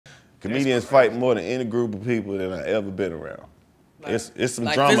Comedians fight more than any group of people that I've ever been around. Like, it's some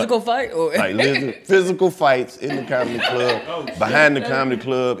like drama. Physical fight? Or? Like physical fights in the comedy club, behind the comedy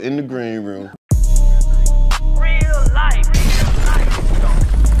club, in the green room. Real life.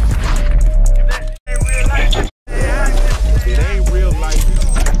 It ain't real life.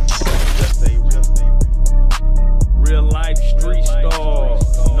 Just real life street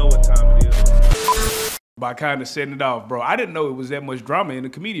stars. You know what time it is. By kind of setting it off, bro. I didn't know it was that much drama in the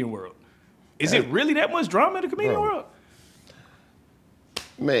comedian world. Is it really that much drama in the comedian world?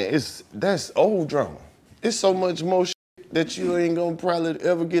 Man, that's old drama. It's so much more shit that you ain't gonna probably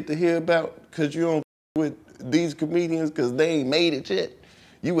ever get to hear about because you don't with these comedians because they ain't made it yet.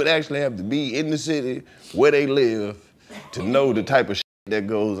 You would actually have to be in the city where they live to know the type of shit that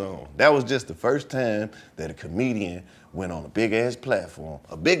goes on. That was just the first time that a comedian went on a big ass platform,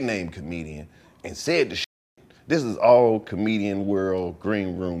 a big name comedian, and said the shit. This is all comedian world,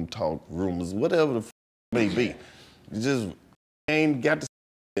 green room talk, rumors, whatever the f may be. You just ain't got to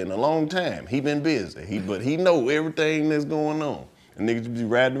in a long time. He been busy, but he know everything that's going on. And niggas be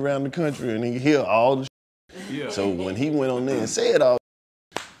riding around the country and he hear all the shit. Yeah. So when he went on there and said all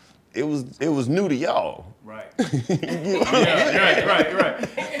it was new to y'all. Right. Yeah,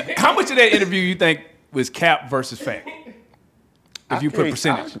 right. How much of that interview you think was cap versus fact? If you put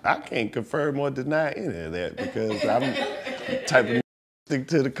percentage. I can't confirm or deny any of that because I'm the type of stick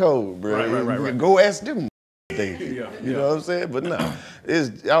to the code, bro. Right. Go ask them. You know what I'm saying? But no, I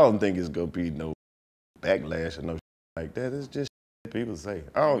don't think it's gonna be no backlash or no shit like that. It's just shit people say.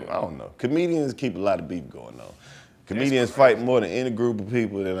 I don't know. Comedians keep a lot of beef going on. Comedians fight more than any group of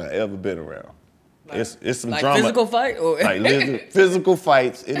people that I've ever been around. Like, it's some like drama. Physical fight? Or? Like physical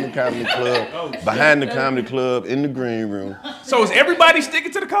fights in the comedy club, behind the comedy club, in the green room. So is everybody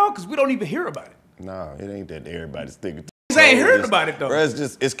sticking to the call? Because we don't even hear about it. Nah, it ain't that everybody's sticking to ain't heard about it though. Bro,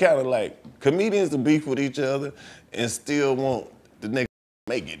 it's kind of like comedians to beef with each other and still want the next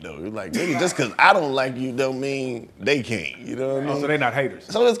make it though. It's like, nigga, just because I don't like you don't mean they can't. You know what I mean? Oh, so they're not haters.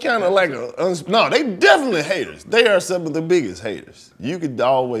 So it's kind of like no, they definitely haters. They are some of the biggest haters. You could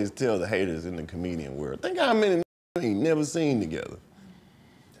always tell the haters in the comedian world. Think how many ain't never seen together.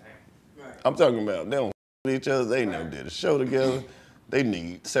 I'm talking about they don't with each other. They never did a show together. They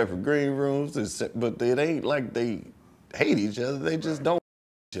need separate green rooms, but it ain't like they hate each other, they just don't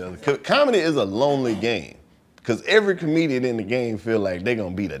each other. Comedy is a lonely game because every comedian in the game feel like they're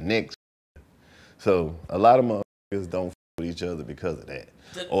gonna be the next. So a lot of motherfuckers don't with each other because of that,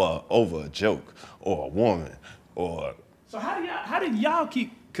 or over a joke, or a woman, or. So how do y'all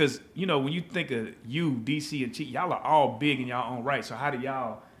keep? Because you know when you think of you, DC, and Cheat, y'all are all big in y'all own right. So how do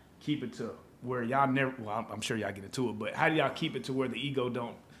y'all keep it to where y'all never? Well, I'm sure y'all get into it, but how do y'all keep it to where the ego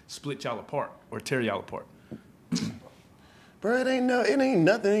don't split y'all apart or tear y'all apart? Bro, it ain't nothing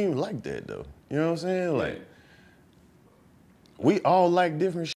even like that though. You know what I'm saying? Like, we all like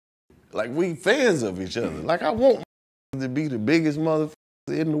different shit. Like, we fans of each other. Like, I want to be the biggest motherfucker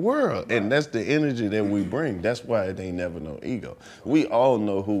in the world. And that's the energy that we bring. That's why it ain't never no ego. We all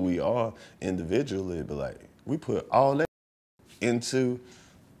know who we are individually, but like, we put all that into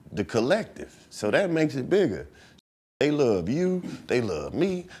the collective. So that makes it bigger. They love you, they love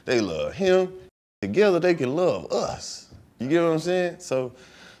me, they love him. Together they can love us. You get what I'm saying? So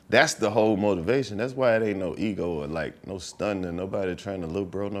that's the whole motivation. That's why it ain't no ego or like no stunning, nobody trying to little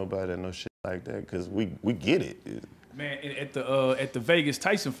bro nobody, no shit like that, because we get it. Man, at the Vegas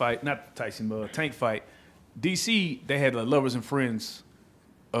Tyson fight, not Tyson, Tank fight, DC, they had a Lovers and Friends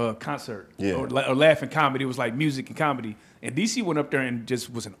concert, or Laughing Comedy. It was like music and comedy. And DC went up there and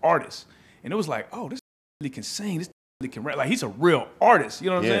just was an artist. And it was like, oh, this really can sing, this really can rap. Like, he's a real artist,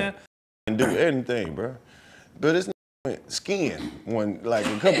 you know what I'm saying? Can do anything, bro. But it's skiing like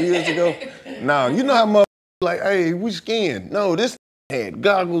a couple years ago. Now, you know how much like, hey, we skiing. No, this had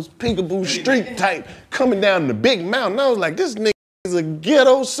goggles, peekaboo street type coming down the big mountain. I was like, this nigga is a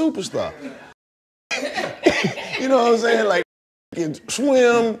ghetto superstar. You know what I'm saying? Like, can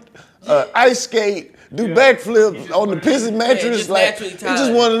swim, ice skate, do backflips on the pissy mattress. Like, he's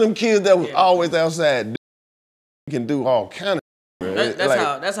just one of them kids that was always outside. He can do all kind of.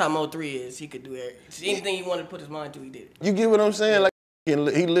 That's how Mo3 is. He could do anything he wanted to put his mind to, he did it. You get what I'm saying? Like, he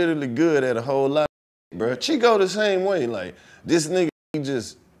literally good at a whole lot of bro. Chico the same way. Like, this nigga,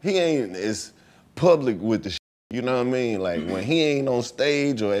 he ain't as public with the shit. You know what I mean? Like, when he ain't on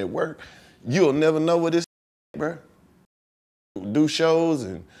stage or at work, you'll never know what this bro. Do shows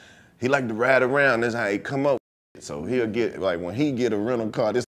and he like to ride around. That's how he come up. So he'll get, like, when he get a rental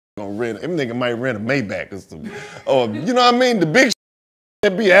car, this gonna rent, them nigga might rent a Maybach or something. Or, you know what I mean? The big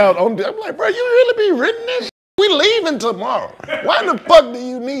that be out on, I'm like, bro, you really be renting that shit? We leaving tomorrow. Why the fuck do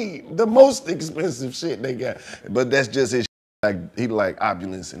you need the most expensive shit they got? But that's just his shit. Like, he like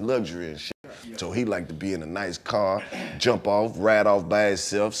opulence and luxury and shit. So he like to be in a nice car, jump off, ride off by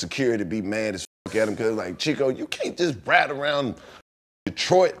himself, security be mad as fuck at him because like, Chico, you can't just ride around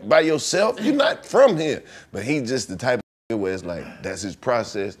Detroit by yourself. You're not from here. But he just the type of shit where it's like, that's his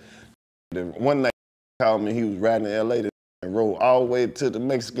process. Then one night he called me, he was riding to LA and rode all the way to the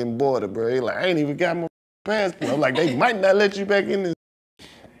Mexican border, bro. He like, I ain't even got my passport. I'm like, they might not let you back in this.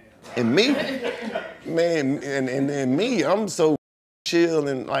 And me, man, and then me, I'm so chill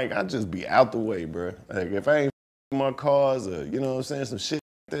and like, I just be out the way, bro. Like if I ain't my cars or, you know what I'm saying, some shit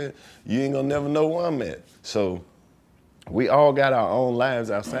like that, you ain't gonna never know where I'm at. So we all got our own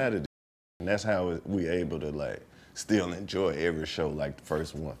lives outside of this. And that's how we able to like still enjoy every show like the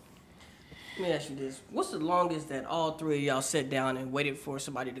first one. Let me ask you this. What's the longest that all three of y'all sat down and waited for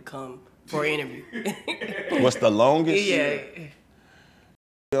somebody to come for an interview? What's the longest? Yeah.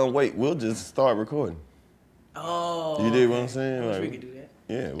 Don't wait, we'll just start recording. Oh. You did what I'm saying? I Like, wish we could do that.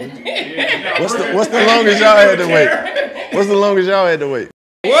 Yeah. What's the longest y'all had to wait? What's the longest y'all had to wait?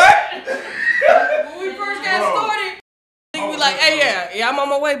 What? When we first got started, we was like, hey, yeah, I'm on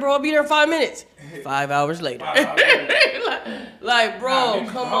my way, bro. I'll be there in 5 minutes. 5 hours later. like, bro,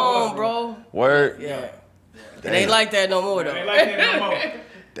 come on, bro. Word? Yeah. It ain't like that no more, though. Ain't like that no more.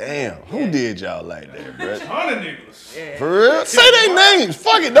 Damn, who did y'all like that, bro? Ton of niggas. Yeah. For real? Say their names.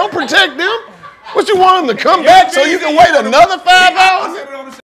 Fuck it, don't protect them. What, you want them to come back so you can wait another 5 hours?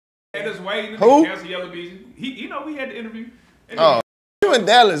 Had us waiting. Who? Cancel Yellow Bees. We had the interview. Oh, you in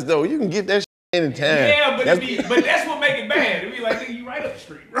Dallas though. You can get that shit anytime. Yeah, but that's what make it bad. It be like, nigga, you right up the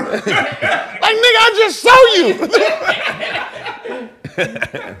street, bro. Like, nigga, I just saw you.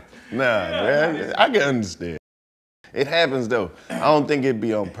 Nah, man, I can understand. It happens though. I don't think it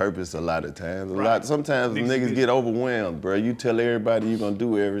be on purpose a lot of times. Sometimes niggas get overwhelmed, bro. You tell everybody you're gonna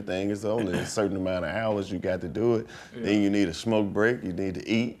do everything. It's only a certain amount of hours you got to do it. Yeah. Then you need a smoke break. You need to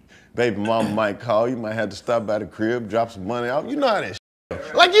eat. Baby mama might call. You might have to stop by the crib, drop some money off. You know how that shit.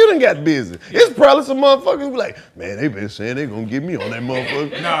 Like you done got busy. It's probably some motherfuckers be like, man, they been saying they gonna get me on that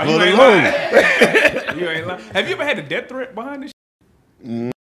motherfucker. Nah, you ain't lying. You ain't lying. Have you ever had a death threat behind this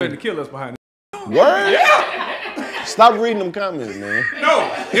shit? To kill us behind this. Word? Yeah. Stop reading them comments, man.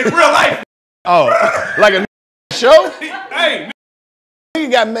 No, in real life. Oh, like a show? Hey, He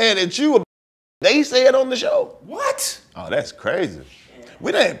got mad at you. They said on the show. what? Oh, that's crazy.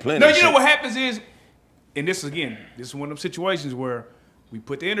 We done had plenty No, of you know shit. what happens is, and this is one of them situations where we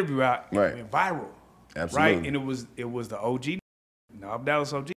put the interview out and Right. it went viral. Absolutely. Right? And it was the OG, Knob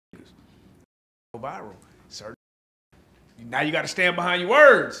Dallas OG niggas. Go viral. Certain. Now you got to stand behind your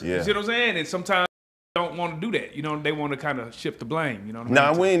words. Yeah. You see what I'm saying? And sometimes they don't want to do that. You know, they want to kind of shift the blame. You know what I mean?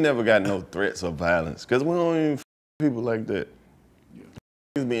 Nah, we ain't never got no threats or violence because we don't even people like that. Yeah.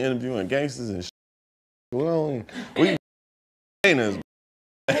 Niggas be interviewing gangsters and shit.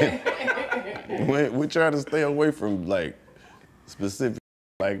 We we try to stay away from like specific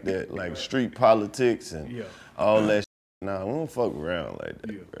like that, like street politics and all that shit. Nah, we don't fuck around like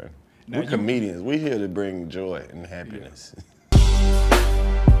that, bro. We're comedians. We here to bring joy and happiness.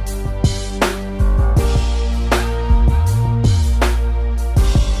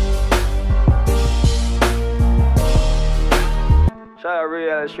 Shout out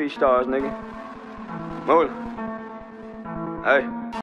Reallyfe Street Starz, nigga. Move it. Hey.